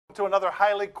To another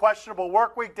highly questionable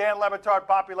work week. Dan Lebitard,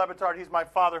 Papi Lebitard, he's my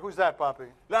father. Who's that, Papi?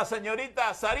 La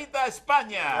señorita Sarita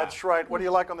España. That's right. What do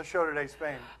you like on the show today,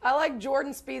 Spain? I like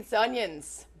Jordan Spieth's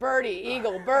onions. Birdie,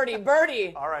 eagle, birdie,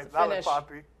 birdie. All right, valid,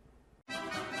 Papi.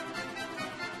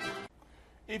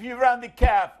 If you run the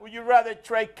Cavs, would you rather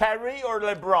trade Kyrie or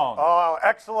LeBron? Oh,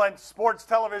 excellent sports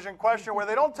television question where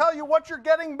they don't tell you what you're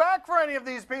getting back for any of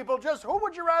these people. Just who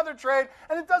would you rather trade?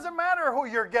 And it doesn't matter who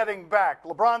you're getting back.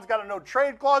 LeBron's got a no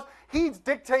trade clause. He's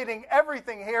dictating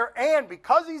everything here. And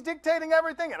because he's dictating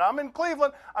everything, and I'm in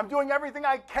Cleveland, I'm doing everything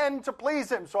I can to please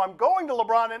him. So I'm going to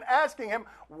LeBron and asking him,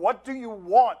 what do you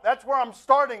want? That's where I'm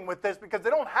starting with this because they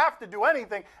don't have to do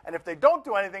anything. And if they don't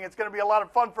do anything, it's going to be a lot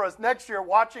of fun for us next year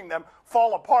watching them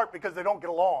fall apart because they don't get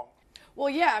along. Well,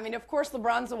 yeah, I mean, of course,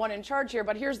 LeBron's the one in charge here,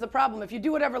 but here's the problem. If you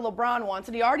do whatever LeBron wants,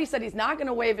 and he already said he's not going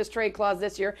to waive his trade clause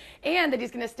this year, and that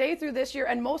he's going to stay through this year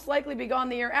and most likely be gone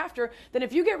the year after, then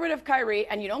if you get rid of Kyrie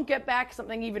and you don't get back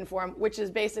something even for him, which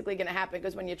is basically going to happen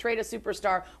because when you trade a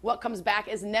superstar, what comes back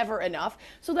is never enough.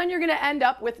 So then you're going to end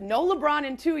up with no LeBron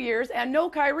in 2 years and no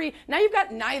Kyrie. Now you've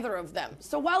got neither of them.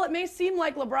 So while it may seem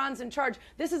like LeBron's in charge,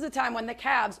 this is a time when the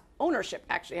Cavs ownership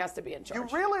actually has to be in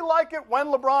charge. You really like it when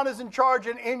LeBron is in charge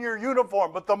and in your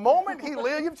uniform, but the moment he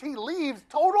leaves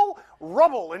total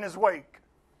rubble in his wake.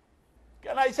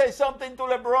 Can I say something to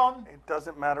LeBron? It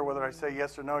doesn't matter whether I say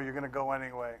yes or no, you're going to go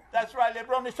anyway. That's right,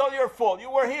 LeBron, it's all your fault.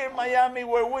 You were here in Miami,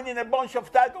 we're winning a bunch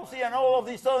of titles here, and all of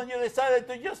a sudden you decided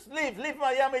to just leave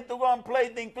Miami to go and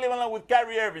play in Cleveland with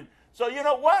Kyrie Irving. So you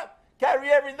know what? Kyrie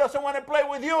Irving doesn't want to play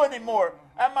with you anymore.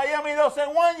 And Miami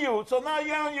doesn't want you. So now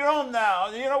you're on your own now.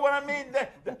 You know what I mean?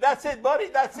 That's it, buddy.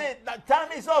 That's it.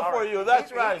 Time is up for you.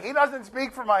 That's right. He doesn't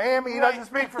speak for Miami. He doesn't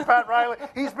speak for Pat Riley.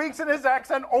 He speaks in his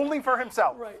accent only for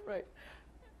himself. Right.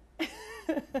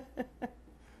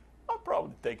 I'll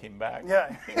probably take him back.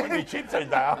 Yeah. When the chips are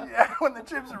down. Yeah, when the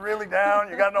chips are really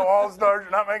down, you got no all-stars,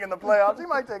 you're not making the playoffs, he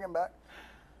might take him back.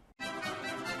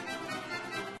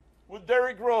 Would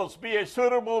Derrick Rose be a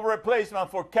suitable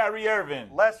replacement for Kyrie Irving?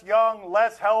 Less young,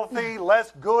 less healthy,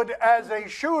 less good as a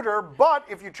shooter. But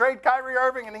if you trade Kyrie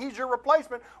Irving and he's your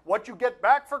replacement, what you get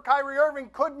back for Kyrie Irving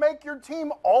could make your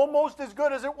team almost as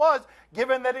good as it was,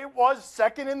 given that it was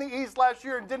second in the East last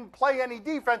year and didn't play any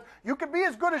defense. You could be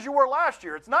as good as you were last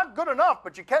year. It's not good enough,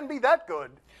 but you can be that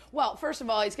good. Well, first of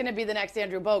all, he's going to be the next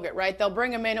Andrew Bogut, right? They'll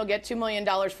bring him in, he'll get $2 million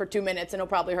for 2 minutes, and he'll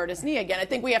probably hurt his knee again. I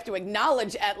think we have to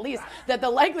acknowledge at least that the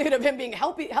likelihood of him being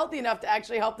healthy enough to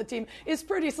actually help the team is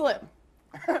pretty slim.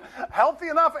 Healthy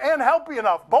enough and healthy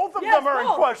enough. Both of them are in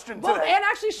question today. And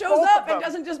actually shows up and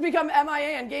doesn't just become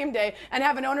MIA on game day and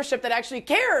have an ownership that actually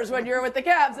cares when you're with the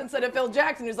Cavs instead of Phil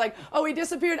Jackson, who's like, oh, he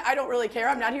disappeared. I don't really care.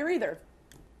 I'm not here either.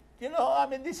 You know, I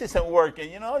mean, this isn't working.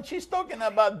 You know, she's talking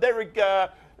about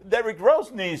Derrick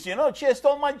Rose knees, you know, she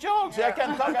stole my jokes. Yeah. I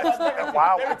can't talk about Derrick.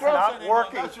 Wow, Derrick it's Rose not anymore.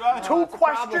 working. That's right. 2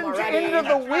 questions into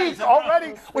the week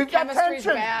already. We've got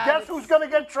tension. Guess who's going to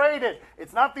get traded?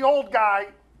 It's not the old guy.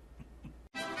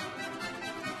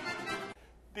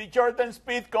 Did Jordan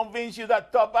Spieth convince you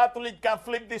that top athlete can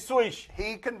flip the switch?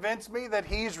 He convinced me that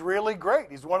he's really great.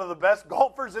 He's one of the best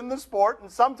golfers in the sport,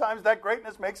 and sometimes that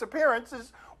greatness makes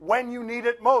appearances when you need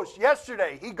it most.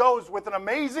 Yesterday, he goes with an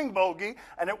amazing bogey,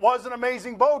 and it was an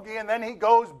amazing bogey, and then he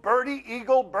goes birdie,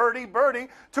 eagle, birdie, birdie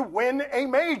to win a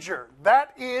major.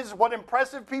 That is what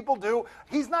impressive people do.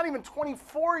 He's not even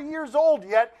 24 years old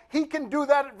yet. He can do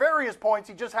that at various points.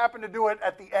 He just happened to do it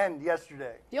at the end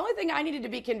yesterday. The only thing I needed to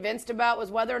be convinced about was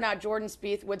whether or not Jordan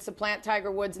Spieth would supplant Tiger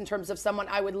Woods in terms of someone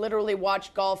I would literally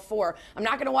watch golf for. I'm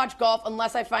not going to watch golf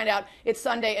unless I find out it's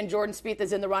Sunday and Jordan Spieth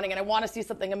is in the running and I want to see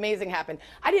something amazing happen.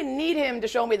 I didn't need him to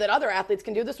show me that other athletes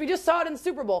can do this. We just saw it in the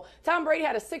Super Bowl. Tom Brady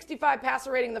had a 65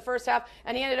 passer rating in the first half,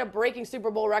 and he ended up breaking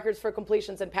Super Bowl records for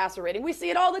completions and passer rating. We see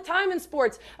it all the time in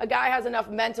sports. A guy has enough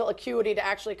mental acuity to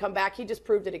actually come back. He just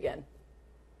proved it again.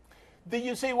 Did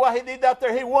you see what he did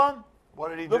after he won? What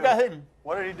did he do? Look at him.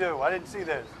 What did he do? I didn't see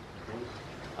this.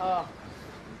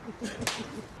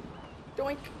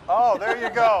 Doink. Oh, there you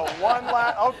go.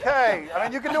 Okay. I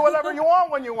mean, you can do whatever you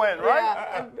want when you win,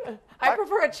 right? Yeah. I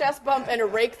prefer a chest bump and a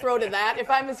rake throw to that if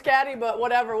I'm his caddy, but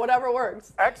whatever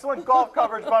works. Excellent golf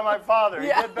coverage by my father. He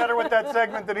did better with that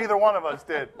segment than either one of us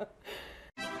did.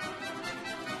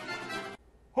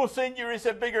 Whose injury is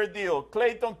a bigger deal,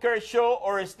 Clayton Kershaw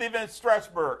or Steven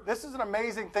Strasburg? This is an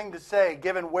amazing thing to say,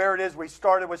 given where it is. We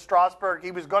started with Strasburg.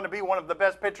 He was going to be one of the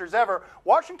best pitchers ever.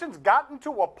 Washington's gotten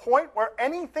to a point where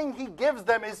anything he gives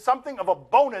them is something of a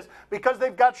bonus because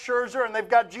they've got Scherzer and they've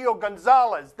got Gio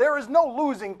Gonzalez. There is no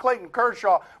losing Clayton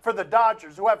Kershaw for the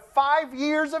Dodgers, who have 5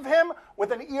 years of him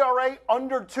with an ERA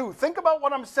under 2. Think about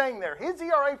what I'm saying there. His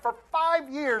ERA for 5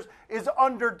 years is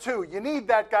under 2. You need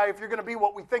that guy if you're going to be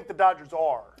what we think the Dodgers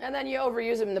are. And then you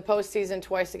overuse him in the postseason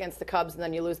twice against the Cubs, and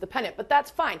then you lose the pennant. But that's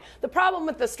fine. The problem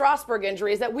with the Strasburg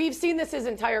injury is that we've seen this his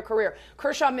entire career.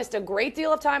 Kershaw missed a great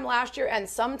deal of time last year and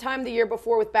sometime the year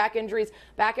before with back injuries.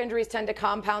 Back injuries tend to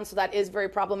compound, so that is very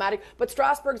problematic. But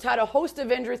Strasburg's had a host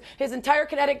of injuries. His entire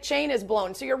kinetic chain is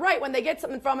blown. So you're right. When they get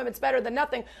something from him, it's better than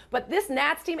nothing. But this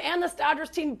Nats team and this Dodgers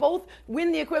team both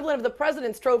win the equivalent of the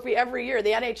President's Trophy every year,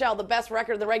 the NHL, the best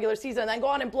record of the regular season, and then go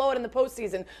on and blow it in the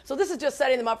postseason. So this is just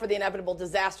setting them up for the inevitable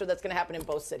disaster that's going to happen in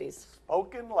both cities.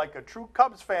 Spoken like a true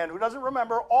Cubs fan who doesn't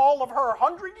remember all of her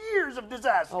 100 years of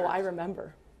disaster. Oh, I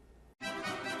remember.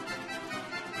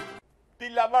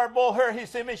 Did LeVar Ball hurt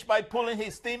his image by pulling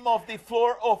his team off the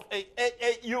floor of a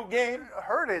AAU game?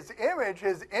 Hurt his image.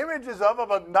 His image is of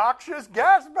an obnoxious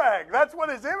gas bag. That's what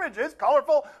his image is.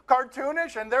 Colorful,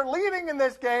 cartoonish, and they're leading in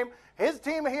this game. His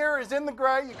team here is in the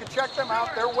gray. You can check them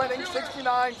out. They're winning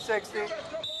 69-60.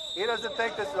 He doesn't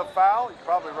think this is a foul. He's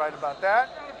probably right about that.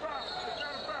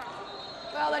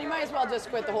 Well, then you might as well just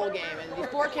quit the whole game. And these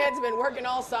poor kids have been working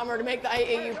all summer to make the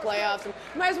AAU playoffs. And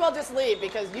you might as well just leave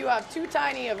because you have too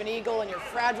tiny of an ego and your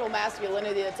fragile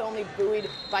masculinity that's only buoyed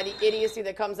by the idiocy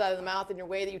that comes out of the mouth and your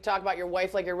way that you talk about your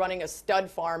wife like you're running a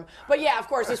stud farm. But yeah, of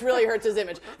course, this really hurts his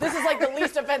image. This is like the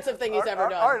least offensive thing he's ever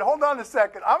done. All right, hold on a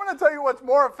second. I'm going to tell you what's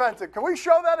more offensive. Can we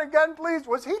show that again, please?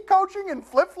 Was he coaching in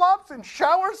flip-flops and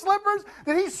shower slippers?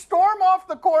 Did he storm off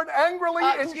the court angrily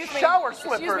in shower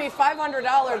slippers? Excuse me,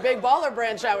 $500 Big Baller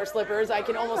brand shower slippers. I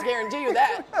can almost guarantee you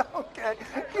that. Okay.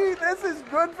 Keith, this is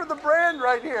good for the brand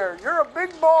right here. You're a big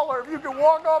baller if you can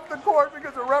walk off the court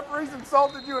because the referees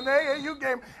insulted you in the AAU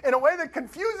game in a way that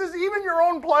confuses even your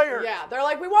own players. Yeah, they're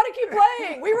like, we want to keep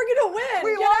playing. We were going to win.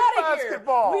 We Get like out of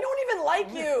basketball. here. We don't even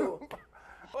like you.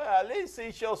 Well, at least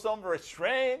he showed some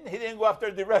restraint. He didn't go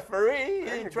after the referee. He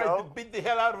didn't try to beat the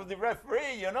hell out of the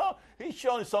referee, you know. He's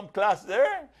showing some class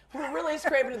there. We're really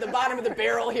scraping to the bottom of the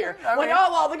barrel here. Oh,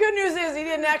 well, the good news is he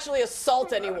didn't actually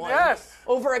assault anyone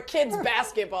over a kid's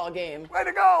basketball game. Way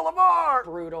to go, Lamar.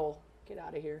 Brutal. Get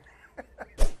out of here.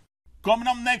 Coming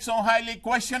up next on Highly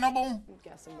Questionable. I'm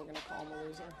guessing we're going to call him a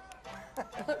loser.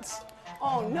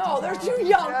 Oh, no, they're too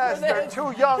young for this. They're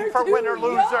too young for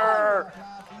winner-loser.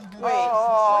 Wait,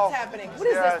 what's happening? What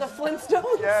is this, the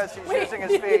Flintstones? Yes, he's using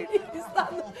his feet.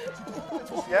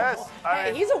 Yes.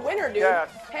 Hey, he's a winner, dude. Yes.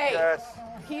 Hey, yes.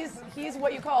 He's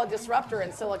what you call a disruptor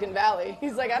in Silicon Valley.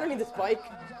 He's like, I don't need this bike.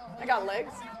 I got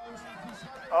legs.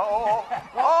 No.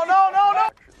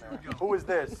 Who is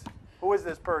this? Who is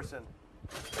this person?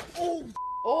 Oh,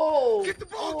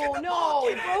 no,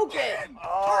 he broke it.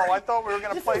 Oh, I thought we were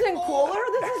going to play. This isn't cooler.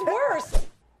 This is worse.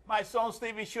 My Son's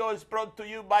TV show is brought to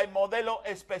you by Modelo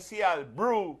Especial,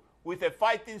 brew with a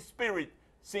fighting spirit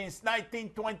since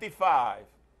 1925.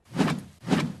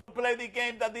 Play the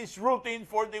game that is rooting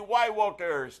for the White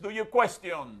Walkers. Do you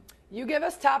question? You give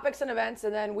us topics and events,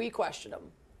 and then we question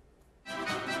them.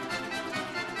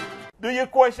 Do you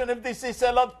question if this is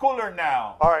a lot cooler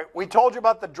now? All right, we told you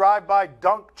about the drive-by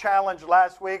dunk challenge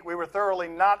last week. We were thoroughly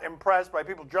not impressed by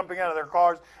people jumping out of their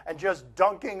cars and just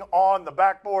dunking on the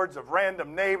backboards of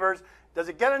random neighbors. Does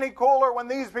it get any cooler when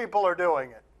these people are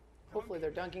doing it? Hopefully they're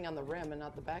dunking on the rim and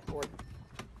not the backboard.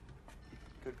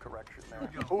 Good correction there.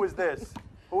 Who is this?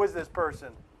 Who is this person?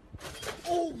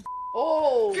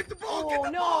 No, he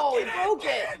broke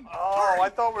it. Oh, I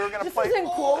thought we were going to play. This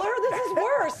isn't cooler. This is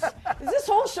worse. Is this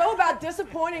whole show about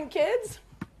disappointing kids?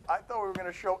 I thought we were going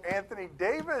to show Anthony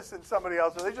Davis and somebody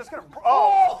else. Are they just going to?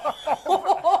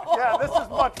 Yeah, this is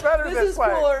much better this way. This is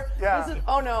cooler. Yeah. This is,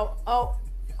 oh no. Oh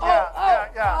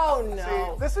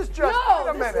no. See, this is just, wait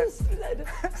a minute.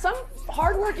 Some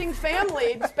hardworking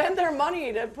family spend their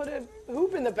money to put a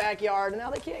hoop in the backyard, and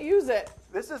now they can't use it.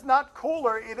 This is not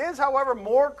cooler. It is, however,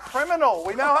 more criminal.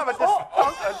 We now have a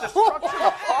destruction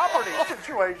of property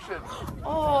situation.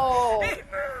 Oh,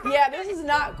 yeah, this is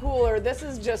not cooler. This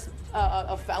is just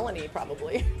a felony,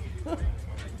 probably.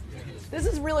 This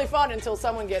is really fun until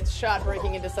someone gets shot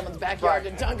breaking into someo's backyard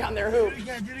to dunk on their hoop. Do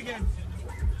it again.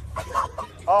 We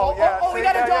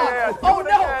got a dog. Do it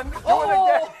again.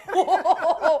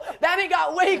 That thing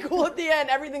got way cool at the end.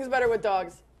 Everything's better with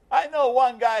dogs. I know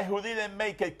one guy who didn't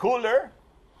make it cooler.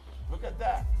 Look at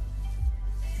that.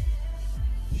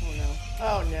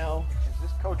 Oh no. Is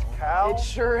this Coach Cal? It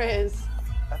sure is.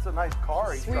 That's a nice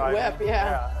car he's driving. Sweet whip, yeah.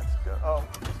 Yeah, that's good. Oh,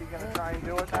 is he going to try and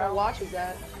do it now? Watches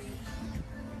that.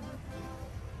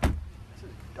 This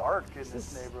is dark in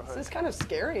this neighborhood. This is kind of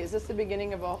scary. Is this the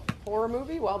beginning of a horror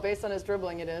movie? Well, based on his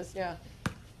dribbling, it is, yeah.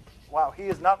 Wow, he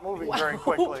is not moving very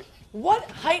quickly. What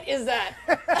height is that?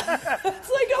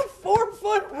 It's like a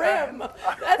 4-foot rim.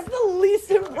 That's the least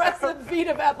impressive feat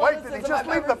of athleticism. Wait, did he just I've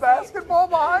leave ever the seen. basketball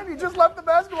behind? He just left the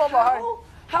basketball behind.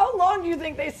 How long do you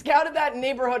think they scouted that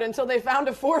neighborhood until they found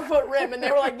a 4-foot rim and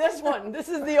they were like, this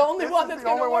is the only one that's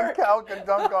going to work? The only one Cal can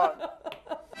dunk on.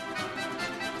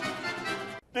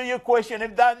 Do you question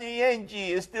if Danny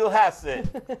Ainge still has it?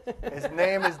 His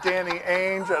name is Danny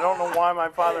Ainge. I don't know why my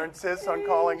father insists on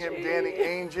calling him Danny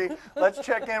Ainge. Let's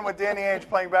check in with Danny Ainge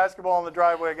playing basketball in the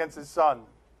driveway against his son.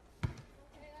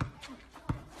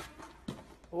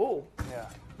 Oh. Yeah.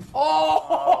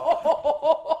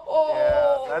 Oh.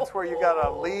 Yeah, that's where you got to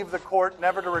leave the court,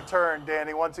 never to return,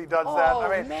 Danny, once he does that.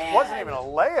 I mean, man. it wasn't even a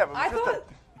layup. It was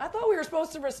I thought we were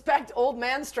supposed to respect old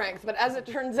man strength, but as it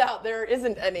turns out, there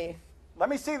isn't any. Let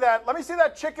me see that. Let me see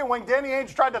that chicken wing Danny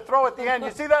Ainge tried to throw at the end.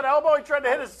 You see that elbow he tried to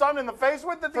hit his son in the face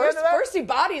with at the end of that? First he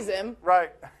bodies him.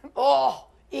 Right. Oh,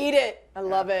 eat it. I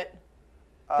love it.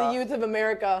 The youth of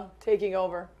America taking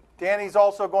over. Danny's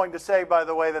also going to say, by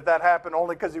the way, that happened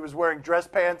only because he was wearing dress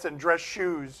pants and dress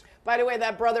shoes. By the way,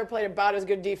 that brother played about as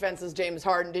good defense as James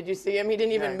Harden. Did you see him? He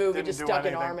didn't even move. He just stuck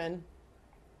an arm in.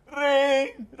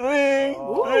 Ring, ring,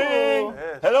 ring.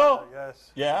 Yes. Hello?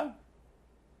 Yes. Yeah?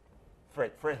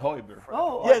 Fred Hoiberg.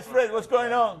 Oh. Yes, Fred, what's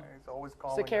going on? He's always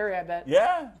calling. It's a carry, I bet.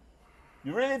 Yeah?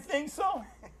 You really think so?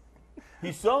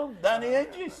 His son, Danny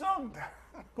Ainge's son,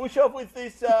 push off with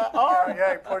his arm.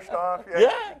 Yeah, he pushed off. Yeah.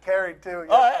 Yeah. He carried too.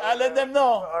 Yeah. All right, I'll let them know.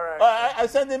 All right. I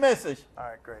send the message. All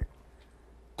right, great.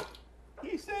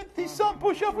 He said his son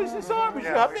pushed off with his arm. It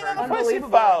should Yeah, have we been heard an that.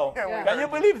 offensive foul. Yeah, we Can you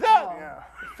heard believe that? Yeah.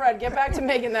 Fred, get back to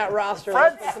making that roster.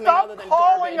 Fred, Let's put something other stop than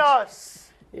calling garbage.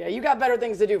 us. Yeah, you got better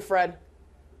things to do, Fred.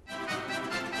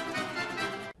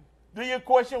 Do you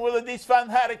question whether this fan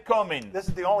had it coming? This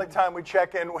is the only time we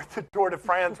check in with the Tour de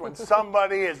France when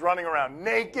somebody is running around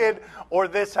naked or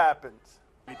this happens.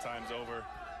 Many times over.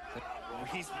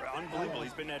 He's unbelievable.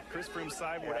 He's been at Chris Froome's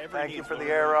side wherever Thank he you needs, for the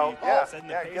wherever arrow. he Yeah, said in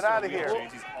the yeah, pace get or out of wheel here.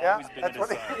 change, he's Yeah, always been that's at what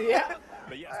his he- side. Yeah.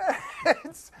 But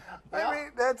yes, I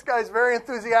mean, that guy's very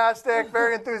enthusiastic,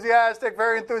 very enthusiastic,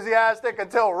 very enthusiastic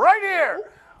until right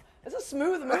here. It's a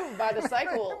smooth move by the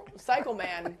cycle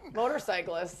man,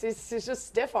 motorcyclist. He's just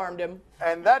stiff-armed him.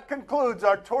 And that concludes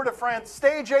our Tour de France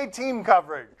Stage A team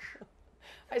coverage.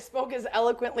 I spoke as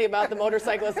eloquently about the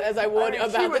motorcyclist as I would I mean,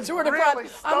 she about the was Tour de really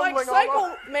France. I'm like, stumbling cycle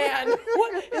along. man.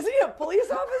 What is he, a police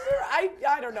officer?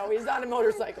 I don't know. He's on a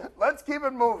motorcycle. Let's keep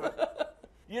it moving.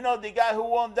 You know the guy who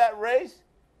won that race?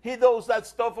 He does that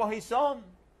stuff on his own.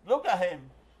 Look at him.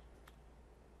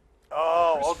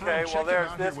 Oh, okay. Well, there's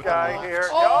this guy here.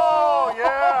 Oh! Oh,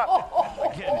 yeah.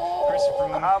 again, Chris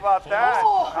Froome. How about that?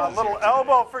 A little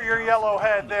elbow for your yellow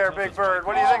head there, Big Bird.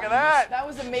 What do you think of that? That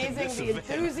was amazing. The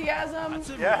enthusiasm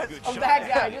Yes. of that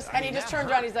guy. And he just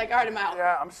turned around. He's like, all right, I'm out.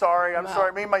 Yeah, I'm sorry. I'm Wow.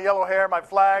 sorry. Me and my yellow hair, my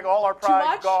flag, all our Too pride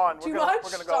much? gone. Too We're gonna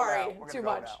much? go Sorry. now. We're gonna Too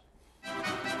go much. now.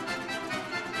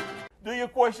 Do you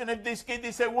question if this kid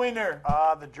is a winner?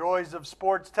 The joys of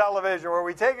sports television, where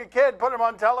we take a kid, put him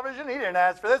on television, he didn't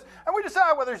ask for this, and we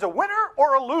decide whether he's a winner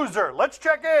or a loser. Let's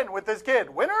check in with this kid.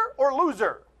 Winner or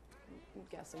loser? I'm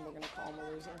guessing we're going to call him a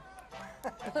loser.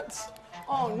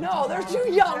 Oh, no. They're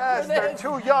too young Yes, for this.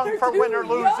 they're too young for too winner, young.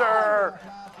 loser.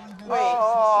 Wait,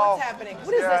 Oh, what's happening?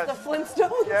 What is yes. this, the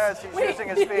Flintstones? Yes, he's Wait, using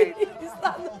his feet. he's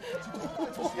not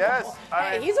Yes.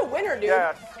 Hey, he's a winner, dude.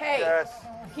 Yes, Hey, yes.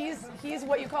 he's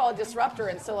what you call a disruptor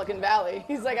in Silicon Valley.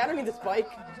 He's like, I don't need this bike.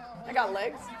 I got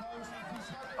legs.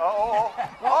 Oh,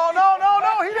 no,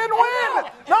 he didn't win.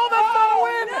 No, that's not a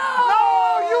win.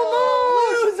 No, you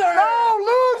lose. Loser. No,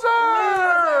 loser.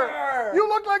 Loser. You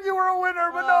look like you were a winner,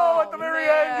 but no, at the very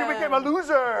end, you man. became a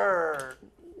loser.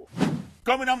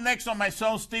 Coming up next on my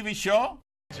son's TV show.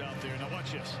 Out there. Now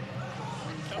watch this.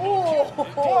 Oh,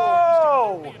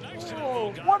 Whoa.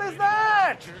 What is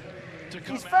that?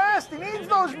 He's fast. He needs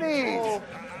those knees. I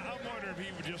wonder if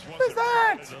he would just What is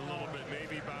that? a little bit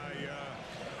maybe by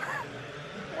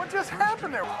What just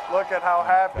happened there? Look at how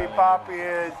happy Poppy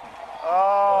is.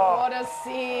 Oh, what a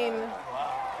scene.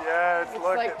 yes, It's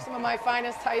look like at some of my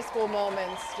finest high school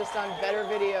moments just on better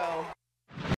video.